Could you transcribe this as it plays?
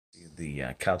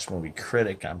The Couch Movie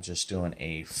Critic. I'm just doing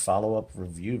a follow-up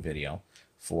review video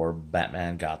for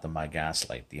Batman Gotham by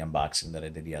Gaslight, the unboxing that I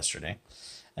did yesterday.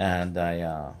 And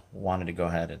I wanted to go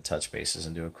ahead and touch bases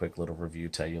and do a quick little review,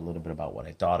 tell you a little bit about what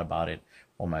I thought about it,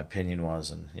 what my opinion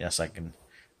was, and yes, I can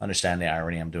understand the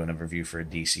irony. I'm doing a review for a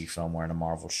DC film wearing a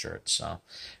Marvel shirt. So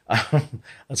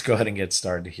let's go ahead and get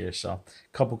started here. So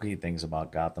a couple key things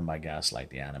about Gotham by Gaslight,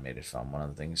 the animated film. One of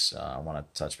the things I want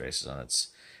to touch bases on, it's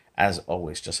as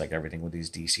always, just like everything with these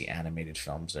DC animated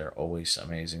films, they're always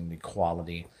amazing. The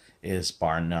quality is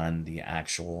bar none. The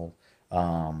actual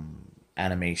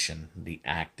animation, the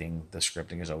acting, the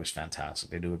scripting is always fantastic.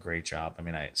 They do a great job. I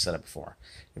mean, I said it before.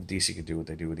 If DC could do what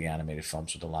they do with the animated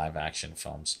films, with the live action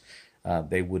films,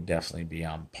 they would definitely be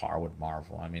on par with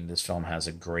Marvel. I mean, this film has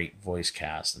a great voice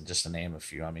cast, and just to name a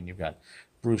few, I mean, you've got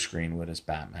Bruce Greenwood as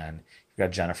Batman. You've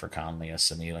got Jennifer Connelly as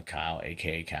Sanila Kyle,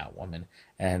 aka Catwoman,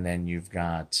 and then you've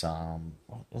got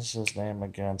what's his name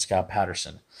again? Scott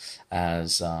Patterson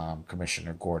as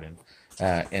Commissioner Gordon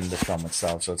in the film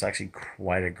itself. So it's actually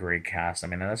quite a great cast. I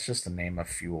mean, that's just to name a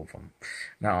few of them.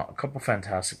 Now, a couple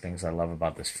fantastic things I love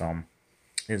about this film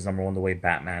is number one, the way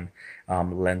Batman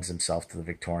lends himself to the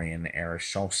Victorian era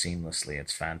so seamlessly.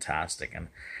 It's fantastic. And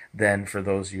then for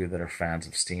those of you that are fans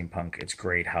of steampunk, it's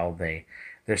great how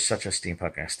there's such a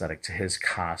steampunk aesthetic to his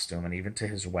costume and even to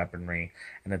his weaponry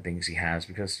and the things he has,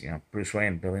 because Bruce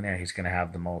Wayne, billionaire, he's going to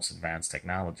have the most advanced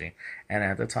technology, and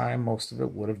at the time most of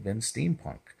it would have been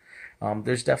steampunk.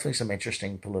 There's definitely some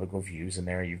interesting political views in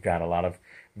there. You've got a lot of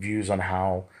views on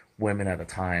how women at the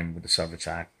time with the Suffrage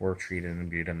Act were treated and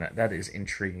viewed, and that is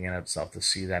intriguing in itself to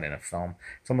see that in a film.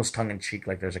 It's almost tongue-in-cheek,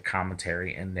 like there's a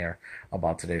commentary in there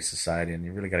about today's society, and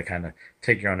you really got to kind of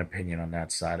take your own opinion on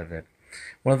that side of it.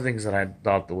 One of the things that I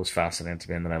thought that was fascinating to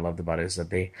me and that I loved about it is that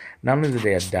they not only did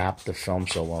they adapt the film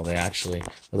so well,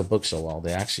 or the book so well,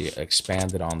 they actually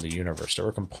expanded on the universe. There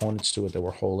were components to it that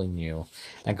were wholly new,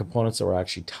 and components that were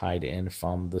actually tied in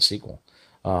from the sequel.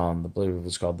 I believe it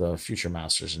was called The Future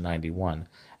Masters in '91,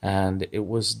 and it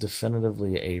was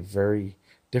definitively a very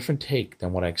different take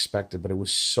than what I expected, but it was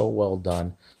so well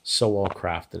done, so well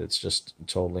crafted. It's just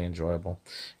totally enjoyable.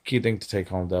 Key thing to take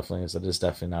home definitely is that it's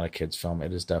definitely not a kid's film.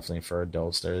 It is definitely for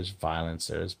adults. There is violence,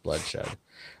 there is bloodshed.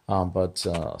 But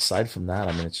aside from that,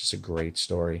 I mean, it's just a great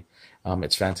story.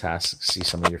 It's fantastic to see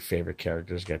some of your favorite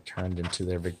characters get turned into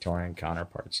their Victorian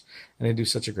counterparts. And they do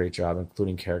such a great job,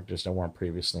 including characters that weren't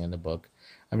previously in the book.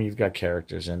 I mean, you've got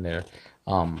characters in there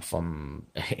from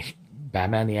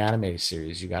Batman the Animated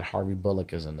Series. You got Harvey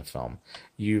Bullock is in the film.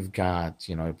 You've got,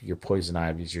 your Poison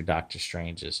Ivies, your Doctor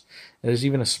Stranges. There's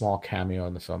even a small cameo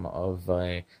in the film of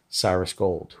Cyrus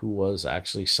Gold, who was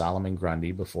actually Solomon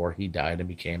Grundy before he died and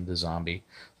became the zombie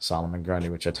Solomon Grundy,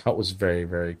 which I thought was very,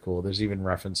 very cool. There's even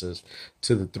references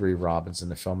to the three Robins in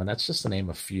the film, and that's just to name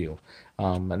a few.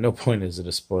 At no point is it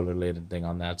a spoiler-related thing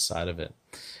on that side of it.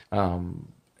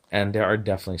 And there are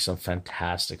definitely some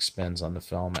fantastic spins on the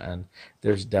film, and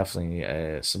there's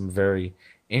definitely some very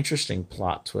interesting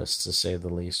plot twists, to say the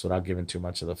least, without giving too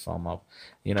much of the film up.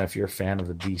 If you're a fan of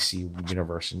the DC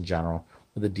universe in general,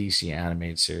 or the DC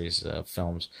animated series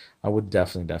films, I would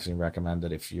definitely recommend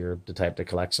it. If you're the type to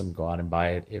collect them, go out and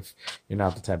buy it. If you're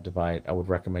not the type to buy it, I would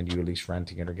recommend you at least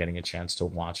renting it or getting a chance to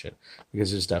watch it,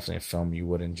 because it's definitely a film you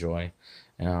would enjoy.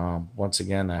 Once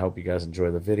again, I hope you guys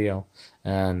enjoy the video,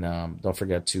 and don't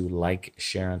forget to like,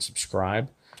 share, and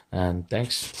subscribe. And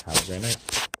thanks. Have a great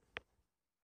night.